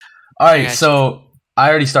All I right, got you. so I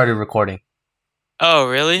already started recording. Oh,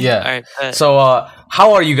 really? Yeah. All right. Bet. So,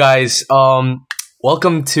 how are you guys?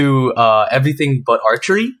 Welcome to Everything But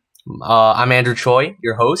Archery. I'm Andrew Choi,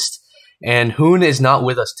 your host, and Hoon is not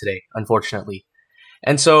with us today, unfortunately.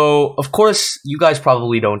 And so, of course, you guys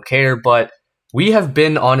probably don't care, but we have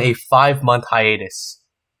been on a 5-month hiatus.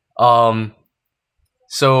 So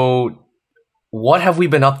what have we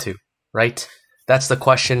been up to, right? That's the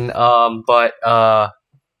question. But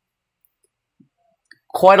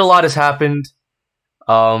quite a lot has happened.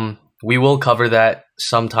 We will cover that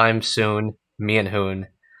sometime soon, me and Hoon.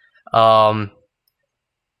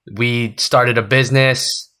 We started a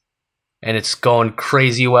business, and it's going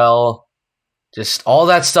crazy well. Just all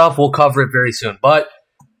that stuff, we'll cover it very soon. But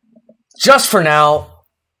just for now,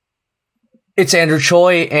 it's Andrew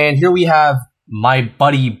Choi, and here we have my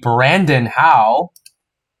buddy Brandon Howe.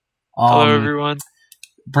 Hello, everyone.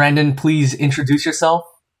 Brandon, please introduce yourself.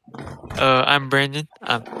 I'm Brandon.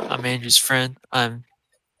 I'm Andrew's friend. I'm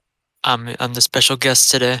the special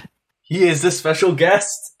guest today. He is the special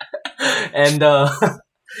guest. And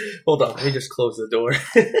hold on, let me just close the door.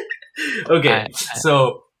 Okay,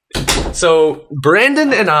 so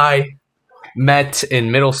Brandon and I met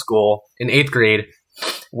in middle school in 8th grade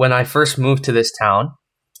when I first moved to this town,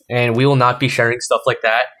 and we will not be sharing stuff like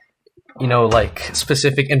that, like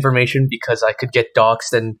specific information, because I could get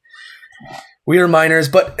doxxed and we were minors.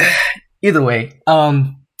 But either way,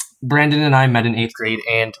 Brandon and I met in 8th grade,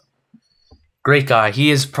 and great guy.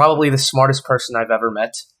 He is probably the smartest person I've ever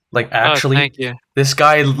met. Like, actually, thank you. This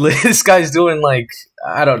guy's doing, like,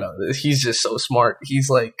 I don't know. He's just so smart. He's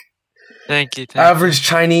like Thank you. Average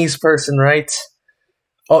Chinese person, right?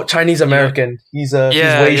 Oh, Chinese American. He's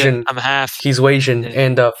Asian. Yeah, I'm half. He's Asian, Yeah.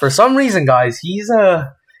 and for some reason, guys, he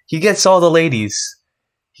gets all the ladies.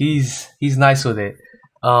 He's nice with it.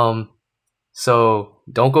 So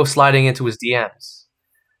don't go sliding into his DMs.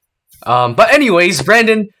 But anyways,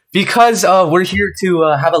 Brandon, because we're here to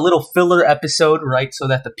have a little filler episode, right, so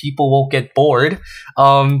that the people won't get bored.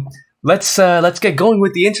 Let's get going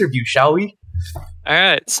with the interview, shall we? All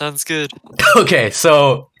right, sounds good. Okay,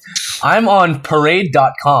 so I'm on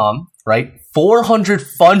parade.com, right? 400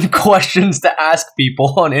 fun questions to ask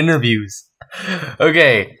people on interviews.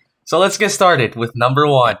 Okay, so let's get started with number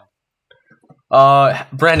 1.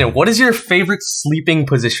 Brandon, what is your favorite sleeping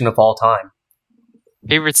position of all time?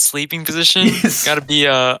 Favorite sleeping position? Yes. Gotta be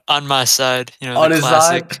on my side. On the his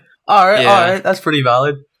classic. side? Alright, that's pretty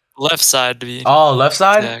valid. Left side to be. Oh, left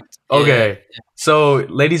side? exact. Okay. Yeah. So,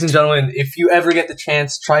 ladies and gentlemen, if you ever get the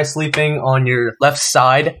chance, try sleeping on your left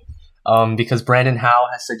side, because Brandon Howe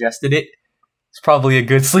has suggested it. It's probably a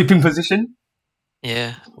good sleeping position.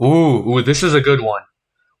 Yeah. Ooh, this is a good one.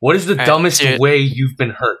 What is the dumbest way you've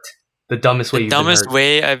been hurt? The dumbest way you've been hurt. Dumbest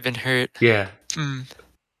way I've been hurt. Yeah.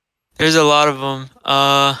 There's a lot of them.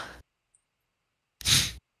 I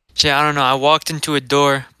don't know. I walked into a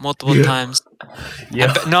door multiple times.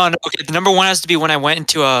 Yeah. No. Okay, the number one has to be when I went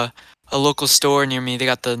into a local store near me. They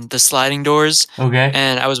got the sliding doors. Okay.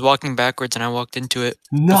 And I was walking backwards, and I walked into it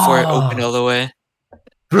before it opened all the way.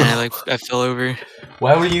 And I fell over.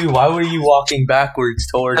 Why were you walking backwards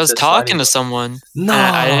towards? I was talking to someone. No.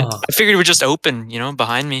 I figured it would just open,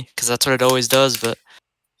 behind me, because that's what it always does. But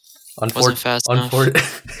it wasn't fast enough.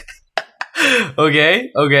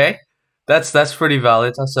 Okay. That's pretty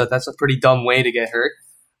valid. That's a pretty dumb way to get hurt.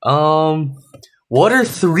 What are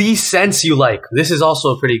 3 scents you like? This is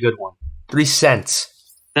also a pretty good one. 3 scents.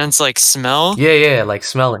 Scents like smell? Yeah, like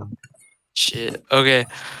smelling. Shit. Okay.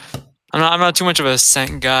 I'm not too much of a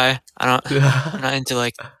scent guy. I'm not into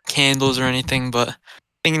like candles or anything, but I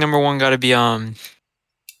think number 1 gotta be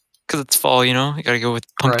because it's fall, you gotta go with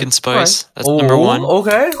pumpkin spice. Right. That's number 1.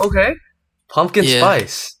 Okay. Pumpkin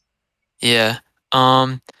spice. Yeah.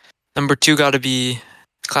 Number 2 gotta be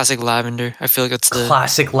classic lavender. I feel like it's the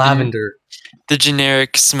classic lavender. The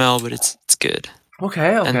generic smell, but it's good.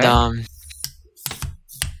 Okay. And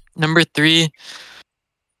number 3,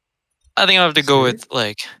 I think I'll have to go with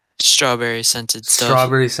like strawberry scented stuff.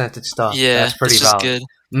 Strawberry scented stuff. Yeah, that's pretty valid.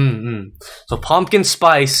 Good. So pumpkin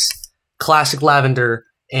spice, classic lavender,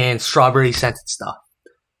 and strawberry scented stuff.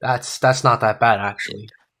 That's not that bad, actually.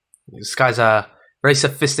 This guy's a very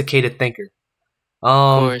sophisticated thinker.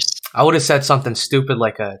 Of course. I would have said something stupid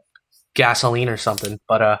like a gasoline or something,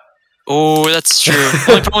 but oh, that's true. The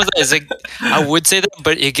only problem with that is I would say that,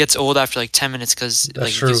 but it gets old after like 10 minutes because it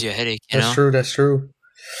gives you a headache. That's true.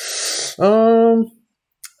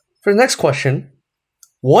 For the next question,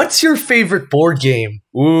 what's your favorite board game?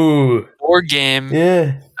 Ooh, board game.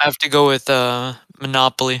 Yeah, I have to go with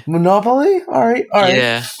Monopoly. Monopoly. All right.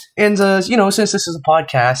 Yeah. And since this is a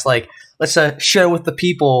podcast, like let's share with the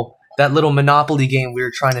people that little Monopoly game we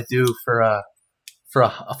were trying to do for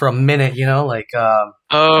a minute, you know, like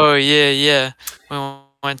Oh yeah. We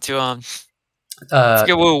went to I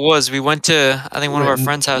forget what it was. We went to I think one of our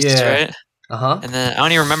friends' houses, yeah. right? And then I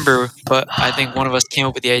don't even remember, but I think one of us came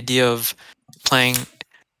up with the idea of playing.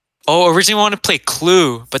 Oh, originally we wanted to play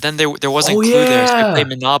Clue, but then there wasn't Clue there, so we played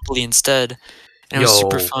Monopoly instead, and it was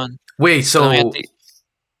super fun. Wait, so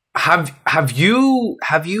have you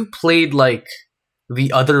played like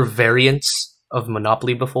the other variants of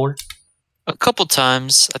Monopoly before? A couple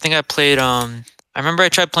times. I think I played. I remember I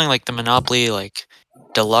tried playing like the Monopoly like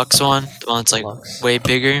deluxe one, the one that's like way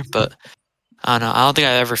bigger, but I don't know. I don't think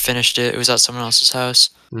I ever finished it. It was at someone else's house.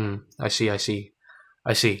 I see.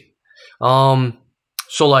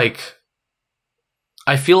 So like,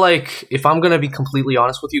 I feel like if I'm gonna be completely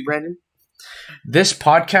honest with you, Brandon, this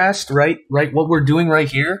podcast, right, what we're doing right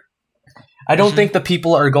here, I don't think the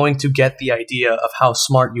people are going to get the idea of how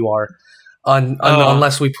smart you are,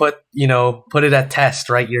 unless we put it at test,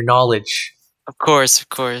 right? Your knowledge. Of course.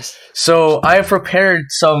 So I have prepared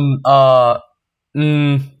some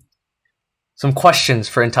questions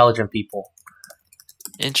for intelligent people.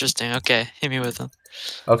 Interesting. Okay, hit me with them.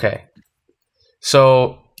 Okay.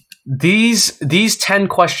 So these 10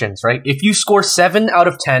 questions, right? If you score 7 out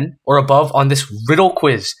of 10 or above on this riddle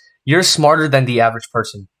quiz, you're smarter than the average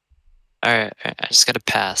person. All right. I just got to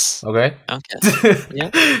pass. Okay.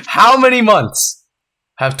 Yeah. How many months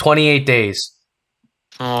have 28 days?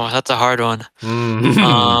 Oh, that's a hard one.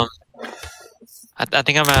 I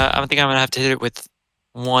think I'm gonna have to hit it with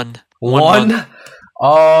one. One?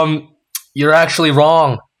 You're actually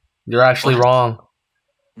wrong. Wrong.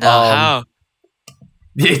 No, how?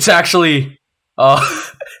 It's actually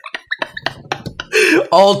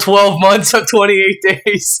all 12 months of 28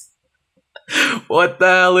 days. What the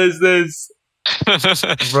hell is this?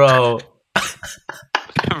 Bro.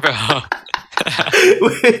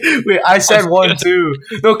 Wait, I said 1 too.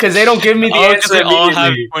 No, because they don't give me the answer they immediately. all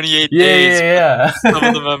have 28 days. Yeah. Some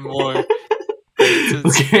of them have more.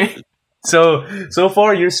 Okay. So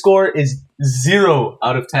far your score is 0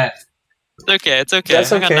 out of 10. It's okay. That's okay. I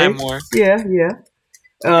got 9 more. Yeah.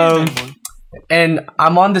 And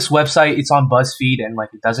I'm on this website. It's on BuzzFeed, and like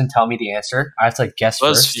it doesn't tell me the answer. I have to like guess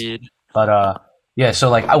BuzzFeed. first. But yeah. So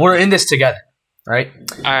like we're in this together, right?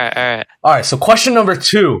 All right. So question number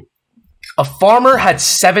 2: a farmer had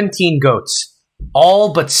 17 goats.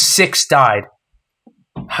 All but 6 died.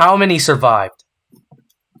 How many survived?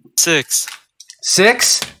 6.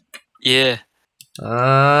 6? Yeah.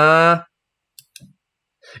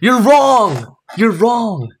 You're wrong.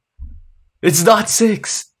 It's not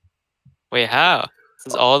 6. Wait, how?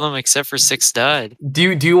 Because all of them except for 6 died.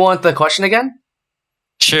 Do you want the question again?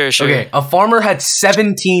 Sure. Okay, a farmer had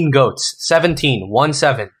 17 goats. 17,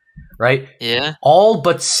 1-7, right? Yeah. All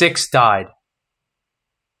but 6 died.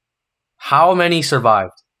 How many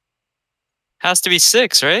survived? Has to be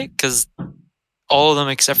 6, right? Because all of them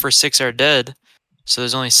except for 6 are dead. So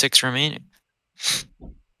there's only 6 remaining.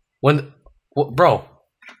 Bro,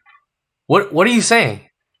 what are you saying?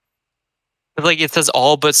 Like it says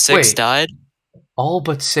all but 6 died? All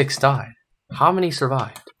but 6 died. How many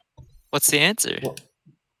survived? What's the answer?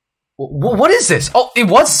 What is this? Oh, it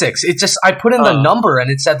was 6. It just I put in the number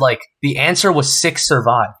and it said like the answer was 6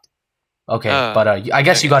 survived. Okay, but I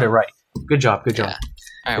guess you got it right. Good job. Yeah.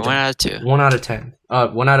 All right, 1 out of 2. 1 out of 10.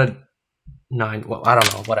 1 out of 9. Well, I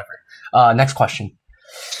don't know. Whatever. Next question.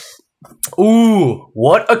 Ooh,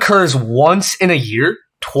 what occurs once in a year,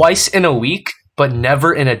 twice in a week, but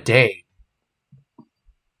never in a day?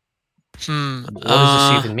 What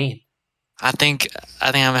does this even mean? I think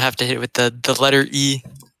I'm gonna have to hit it with the letter E.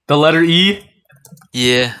 The letter E?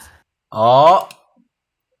 Yeah. Oh.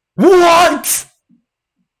 What?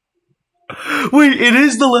 Wait, it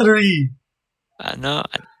is the letter E. I know.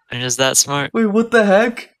 I'm just that smart. Wait, what the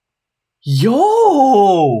heck?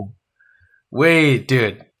 Yo! Wait,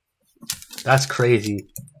 dude. That's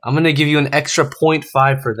crazy. I'm gonna give you an extra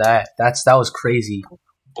 0.5 for that. That was crazy.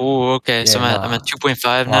 Oh, okay. Yeah, so I'm at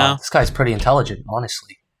 2.5 now. This guy's pretty intelligent,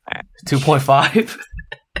 honestly. Right. 2.5?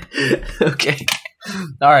 Okay.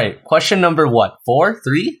 All right. Question number what? 4?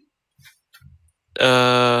 3?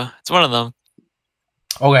 It's one of them.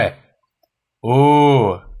 Okay.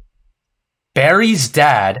 Ooh. Barry's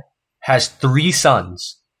dad has 3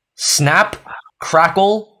 sons. Snap,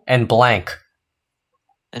 Crackle, and Blank.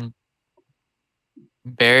 And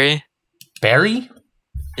Barry? Barry?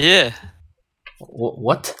 Yeah.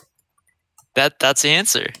 What? That's the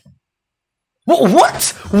answer.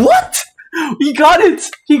 What? He got it.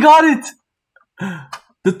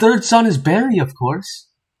 The 3rd son is Barry, of course.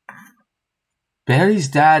 Barry's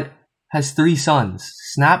dad has 3 sons?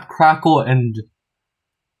 Snap, Crackle, and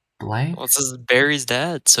blank? Well, this is Barry's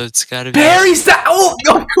dad, so it's got to be... Barry's dad! Oh,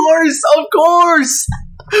 of course!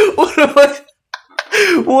 What am I...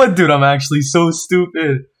 What, dude? I'm actually so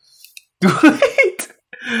stupid. Wait.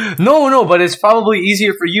 No, but it's probably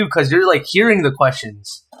easier for you because you're, like, hearing the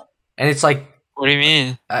questions. And it's like... What do you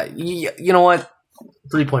mean? You know what?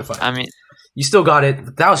 3.5. I mean... You still got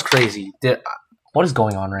it. That was crazy. What is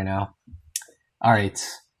going on right now? All right.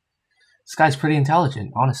 This guy's pretty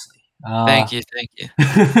intelligent, honestly. Thank you.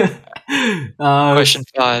 Question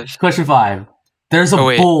 5. Question 5. There's a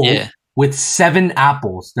bowl with 7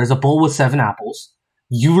 apples. There's a bowl with 7 apples.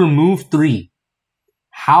 You remove 3.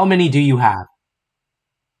 How many do you have?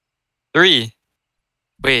 3.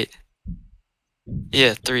 Wait.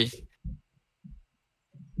 Yeah, 3.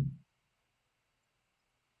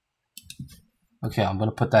 Okay, I'm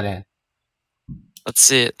gonna put that in. Let's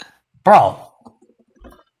see it. Bro.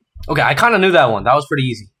 Okay, I kind of knew that one. That was pretty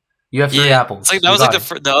easy. You have 3 apples. It's like, that was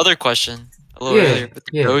like the other question a little earlier with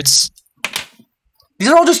the goats. These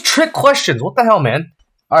are all just trick questions. What the hell, man?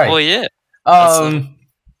 All right. Well, yeah.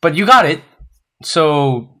 But you got it.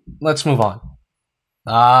 So let's move on.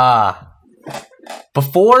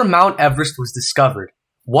 Before Mount Everest was discovered,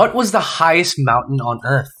 what was the highest mountain on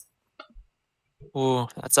Earth? Ooh,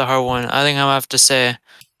 that's a hard one. I think I'm gonna have to say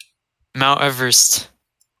Mount Everest.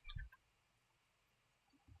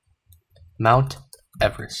 Mount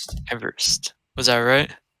Everest. Everest. Was that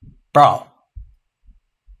right? Bro.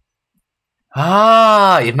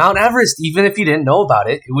 Mount Everest, even if you didn't know about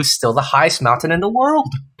it, it was still the highest mountain in the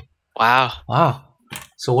world. Wow.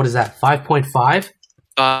 So what is that? 5.5?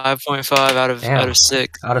 5.5 out of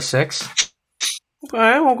 6. Out of 6?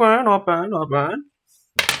 Okay, not bad.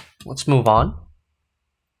 Let's move on.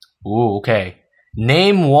 Ooh, okay.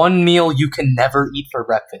 Name one meal you can never eat for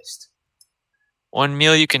breakfast. One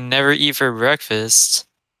meal you can never eat for breakfast?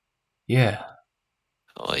 Yeah.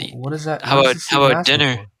 What is that? How about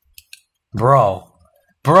dinner? Bro,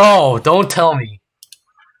 don't tell me.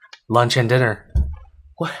 Lunch and dinner.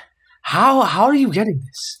 What? How are you getting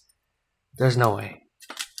this? There's no way.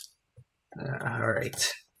 All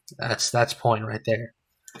right. That's point right there.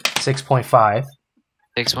 6.5.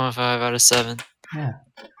 6.5 out of 7. Yeah.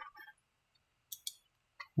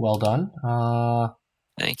 Well done.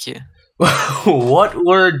 Thank you. What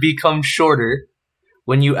word becomes shorter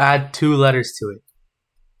when you add 2 letters to it?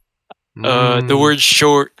 The word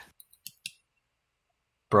short.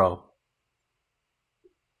 Bro.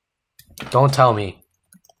 Don't tell me.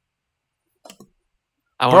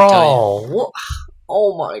 I won't tell you. What?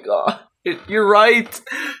 Oh my god. You're right.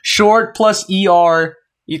 Short plus ER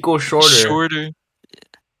equals shorter. Shorter.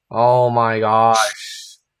 Oh my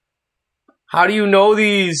gosh. How do you know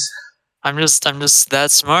these? I'm just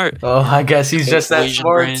that smart. Oh, I guess he's just that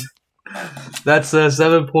smart. Brain. That's a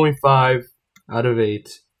 7.5 out of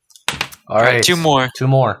 8. All right. 2 more.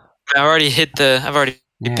 I've already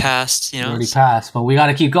passed, you know. Already passed, but we got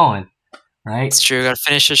to keep going, right? It's true. Got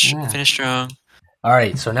to finish strong. All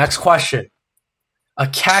right. So next question. A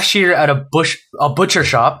cashier at a butcher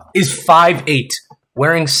shop is 5'8",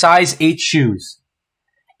 wearing size 8 shoes,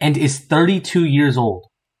 and is 32 years old.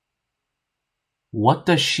 What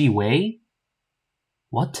does she weigh?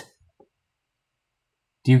 What?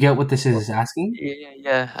 Do you get what this is asking?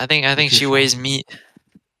 Yeah. I think she weighs meat.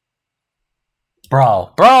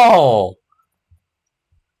 Bro.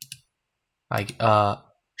 Like,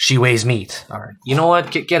 she weighs meat. All right. You know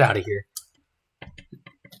what? Get out of here.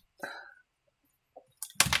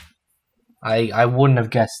 I wouldn't have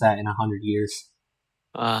guessed that in 100 years.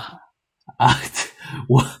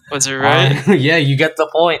 Was it right? Yeah, you get the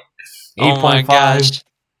point. 8. Oh my gosh.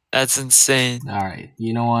 That's insane. All right.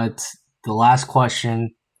 You know what? The last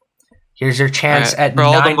question. Here's your chance at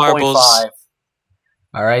 9.5.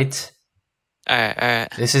 All right? All right.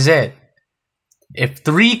 This is it. If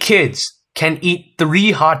 3 kids can eat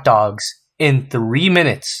 3 hot dogs in 3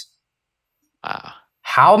 minutes, wow,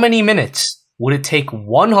 how many minutes would it take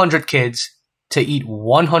 100 kids to eat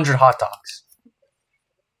 100 hot dogs?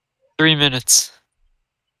 3 minutes.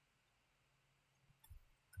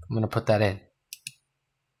 I'm going to put that in.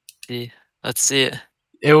 Let's see it.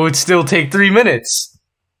 It would still take 3 minutes.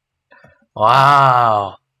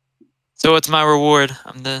 Wow. So what's my reward?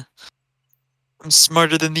 I'm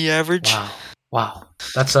smarter than the average. Wow.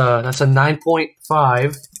 That's a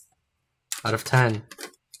 9.5 out of 10.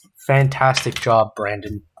 Fantastic job,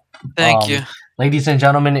 Brandon. Thank you. Ladies and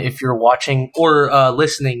gentlemen, if you're watching or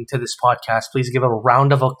listening to this podcast, please give a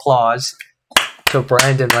round of applause to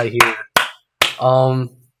Brandon right here.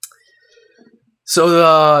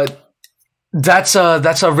 So That's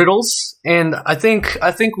a riddles, and I think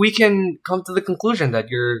we can come to the conclusion that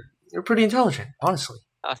you're pretty intelligent, honestly.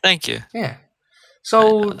 Thank you. Yeah. I know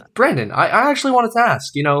So, that. Brandon, I actually wanted to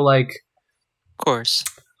ask, like, Of course.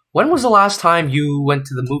 when was the last time you went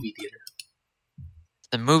to the movie theater?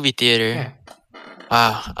 The movie theater. Yeah.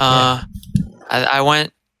 Wow. Yeah. I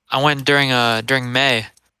went during May. I think on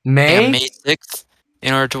May? May 6th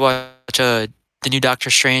in order to watch the new Doctor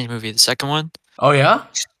Strange movie, the second one. Oh yeah.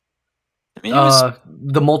 I mean, it was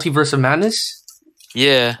The Multiverse of Madness.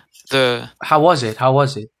 yeah. How was it? How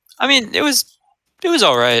was it? I mean, it was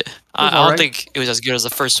all right. was I don't alright. think it was as good as the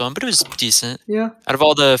first one, but it was decent. Yeah. Out of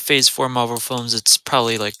all the Phase 4 Marvel films, it's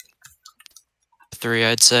probably like 3,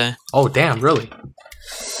 I'd say. Oh damn! Really?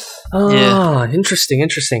 Yeah.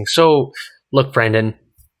 Interesting. So, look, Brandon,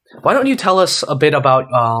 why don't you tell us a bit about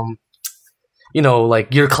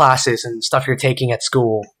like your classes and stuff you're taking at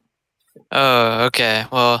school? Oh, okay.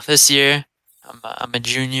 Well, this year I'm a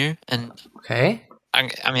junior, and Okay.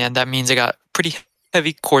 I mean that means I got pretty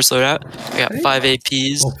heavy course loadout. I got Okay. 5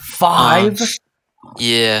 APs. Oh, 5.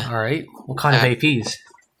 Yeah. All right. What kind of APs?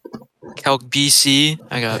 Calc BC.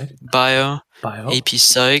 I got Okay. Bio, Bio. AP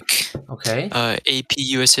Psych, Okay. AP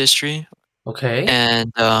US History, Okay.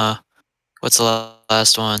 and what's the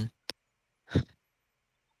last one?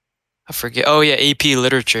 I forget. Oh yeah, AP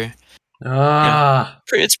Literature.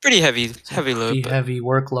 It's pretty heavy load, but Heavy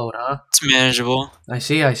workload, huh? it's manageable. I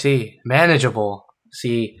see. Manageable.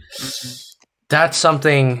 See, Mhm. that's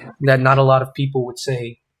something that not a lot of people would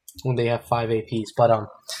say when they have 5 APs. But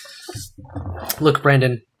look,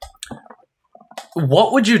 Brandon,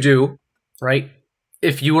 what would you do, right,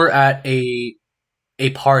 if you were at a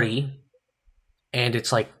party and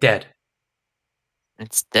it's like dead?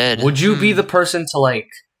 It's dead. Would you be the person to like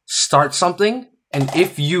start something? And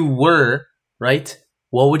if you were, right,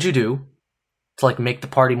 what would you do to like make the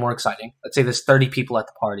party more exciting? Let's say there's 30 people at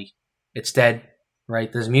the party. It's dead,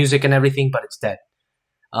 right? There's music and everything, but it's dead.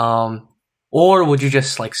 Or would you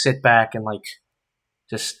just like sit back and like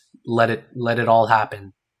just let it all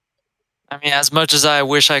happen? I mean, as much as I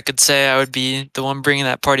wish I could say I would be the one bringing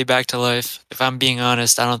that party back to life, if I'm being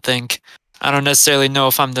honest, I don't necessarily know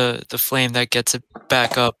if I'm the flame that gets it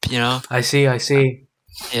back up, you know? I see.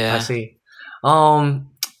 Yeah. I see.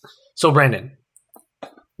 So Brandon,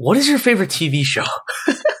 what is your favorite TV show?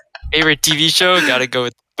 Favorite TV show? Gotta go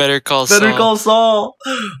with Better Call Saul. Better Call Saul.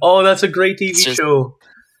 Oh, that's a great TV show.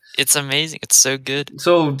 It's amazing. It's so good.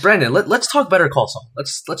 So Brandon, let's talk Better Call Saul.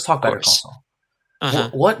 Let's talk Better Call Saul.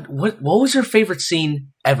 Uh-huh. What was your favorite scene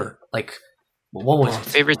ever? Like, what was it?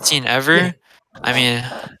 Favorite scene ever? Yeah. I mean,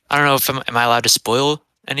 I don't know if am I allowed to spoil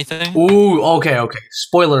anything? Ooh, okay.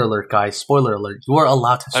 Spoiler alert, guys. Spoiler alert. You are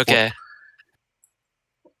allowed to spoil. Okay.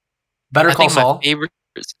 Better Call Saul.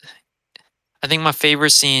 I think my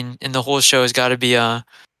favorite scene in the whole show has got to be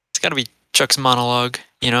it's got to be Chuck's monologue.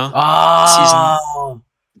 You know,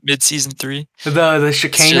 mid-season 3. The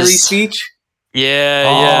chicanery speech.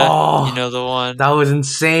 Yeah. You know the one. That was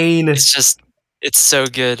insane. It's so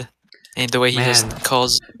good, and the way he just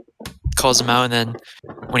calls him out, and then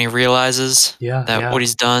when he realizes what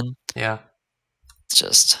he's done, it's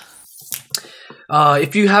just.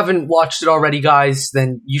 If you haven't watched it already, guys,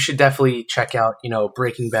 then you should definitely check out,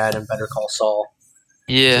 Breaking Bad and Better Call Saul.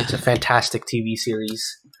 Yeah, it's a fantastic TV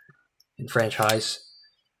series and franchise.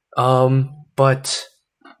 But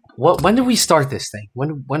when did we start this thing?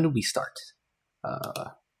 When did we start? I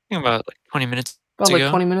think about like 20 minutes. About like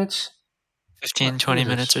 20 minutes. 15, 20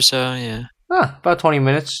 minutes or so. Yeah. About 20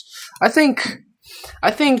 minutes. I think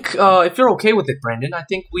if you're okay with it, Brandon, I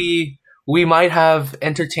think we might have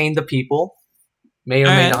entertained the people. May or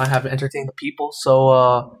may not have entertained the people.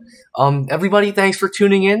 So, everybody, thanks for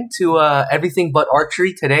tuning in to Everything But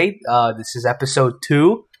Archery today. This is episode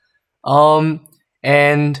 2.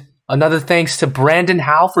 And another thanks to Brandon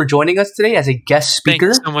Howe for joining us today as a guest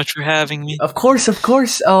speaker. Thank you so much for having me. Of course.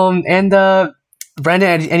 And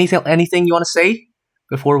Brandon, anything you want to say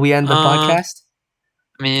before we end the podcast?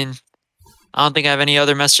 I mean, I don't think I have any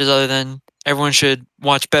other messages other than everyone should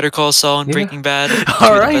watch Better Call Saul and Breaking Bad.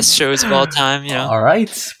 All right. The best shows of all time, you know. All right.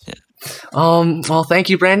 Yeah. Well, thank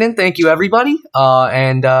you, Brandon. Thank you, everybody.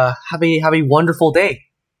 And have a wonderful day.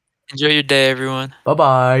 Enjoy your day, everyone.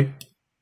 Bye-bye.